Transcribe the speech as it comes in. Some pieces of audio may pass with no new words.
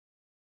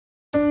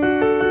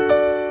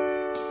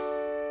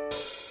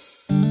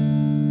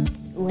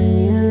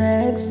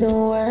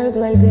work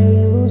like they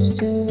used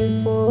to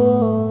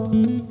before,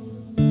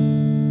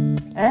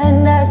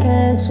 and I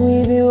can't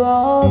sweep you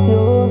off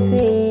your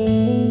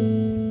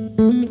feet.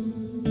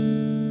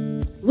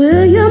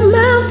 Will your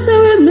mouth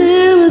still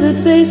remember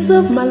the taste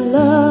of my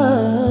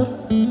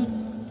love?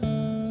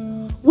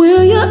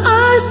 Will your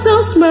eyes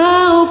still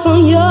smile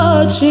from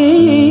your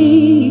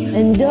cheeks?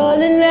 And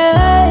darling,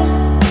 I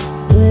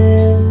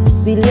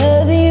will be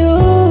loving you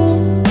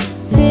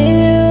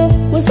till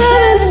we're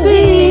 17.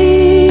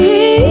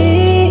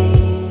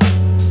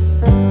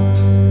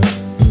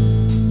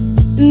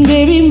 And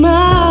baby,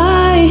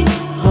 my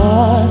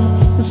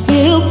heart is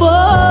still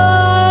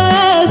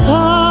as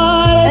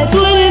hard at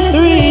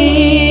 23.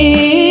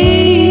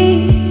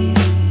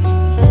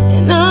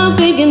 And I'm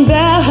thinking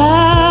about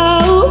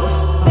how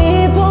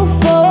people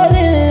fall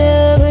in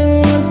love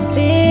in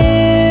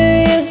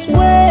mysterious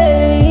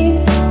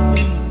ways.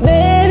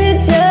 Maybe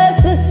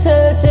just a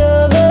touch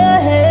of a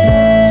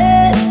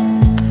hand.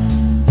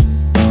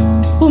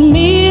 for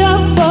me,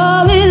 I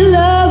fall in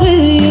love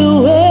with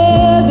you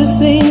every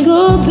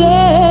single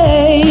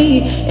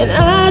day. And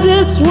I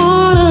just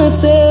wanna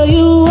tell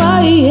you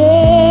I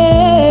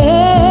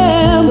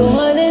am. So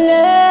honey,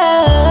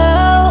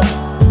 now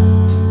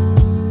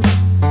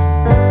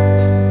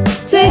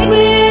Take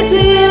me into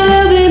your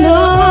loving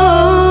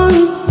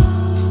arms.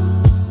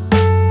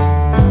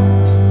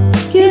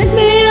 Kiss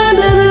me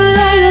under the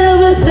light of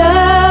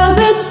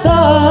 1,000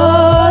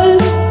 stars.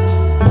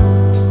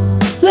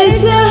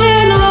 Place your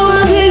hand on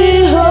my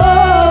beating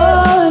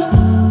heart.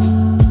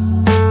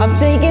 I'm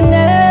thinking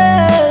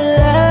out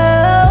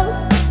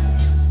loud.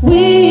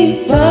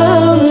 We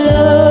found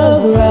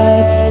love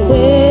right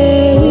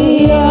where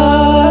we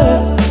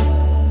are.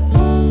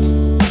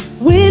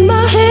 When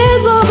my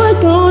hands all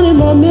but gone and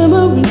my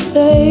memory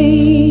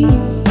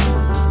fades,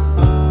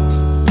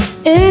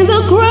 and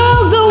the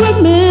crowds don't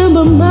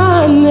remember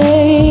my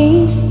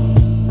name.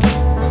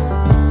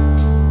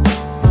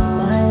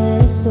 My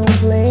hands don't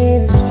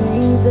play the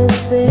strings the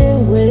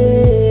same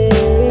way.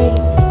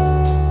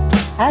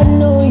 I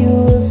know you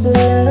will still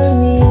love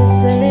me the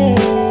same.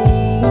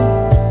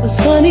 It's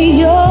funny,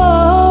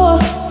 your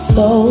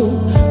soul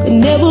could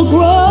never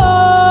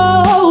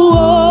grow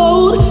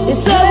old.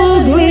 It's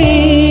evergreen.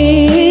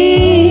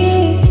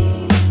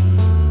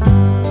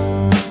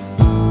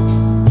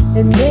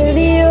 And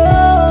baby,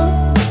 your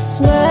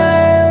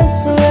smile's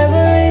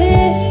forever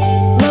in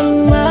my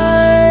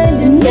mind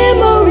and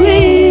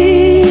Memory.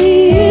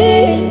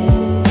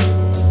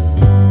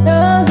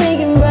 I'm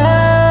thinking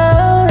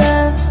about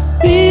how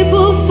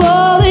People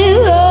fall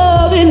in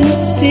love in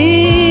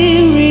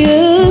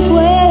mysterious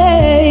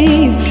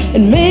ways,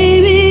 and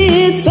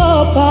maybe it's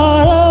all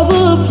part of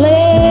a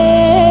plan.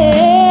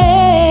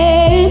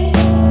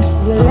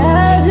 But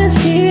I just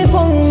keep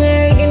on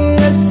making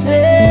the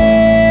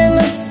same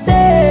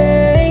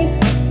mistakes,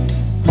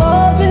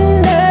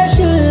 hoping that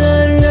you'll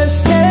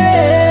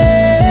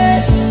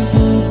understand.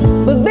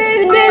 But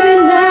baby, Baby,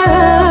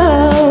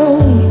 now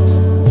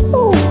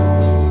ooh,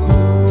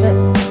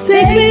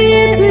 take me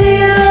into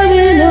your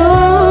loving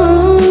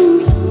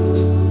arms.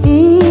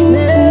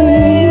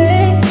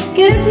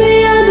 Kiss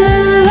me under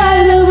the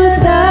light of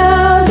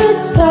 1,000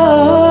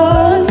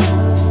 stars.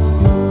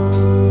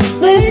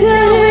 Place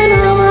your hand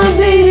on my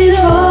beating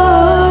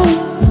heart.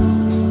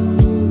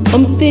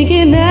 I'm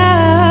thinking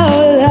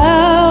out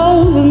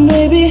loud, but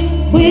maybe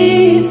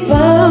we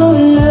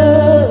found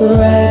love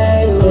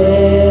right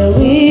where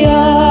we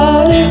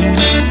are.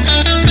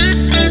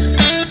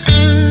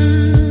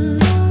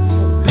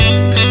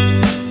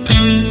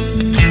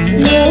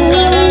 La,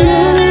 la,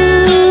 la, la.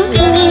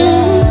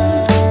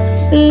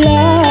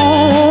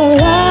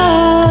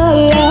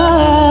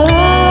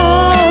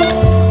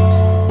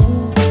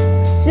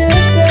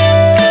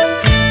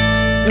 sugar,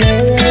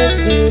 let's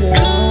get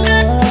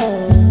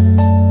on.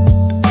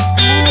 I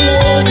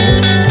love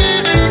you.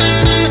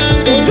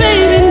 So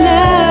baby,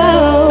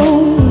 now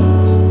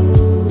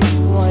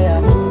Oh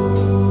yeah.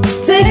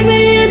 take me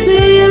into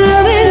your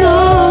loving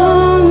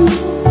arms.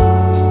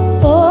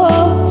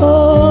 Oh,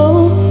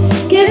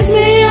 oh. Kiss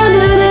me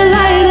under the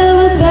light of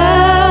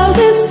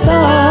 1,000 stars.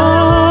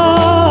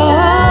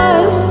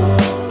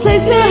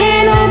 Place your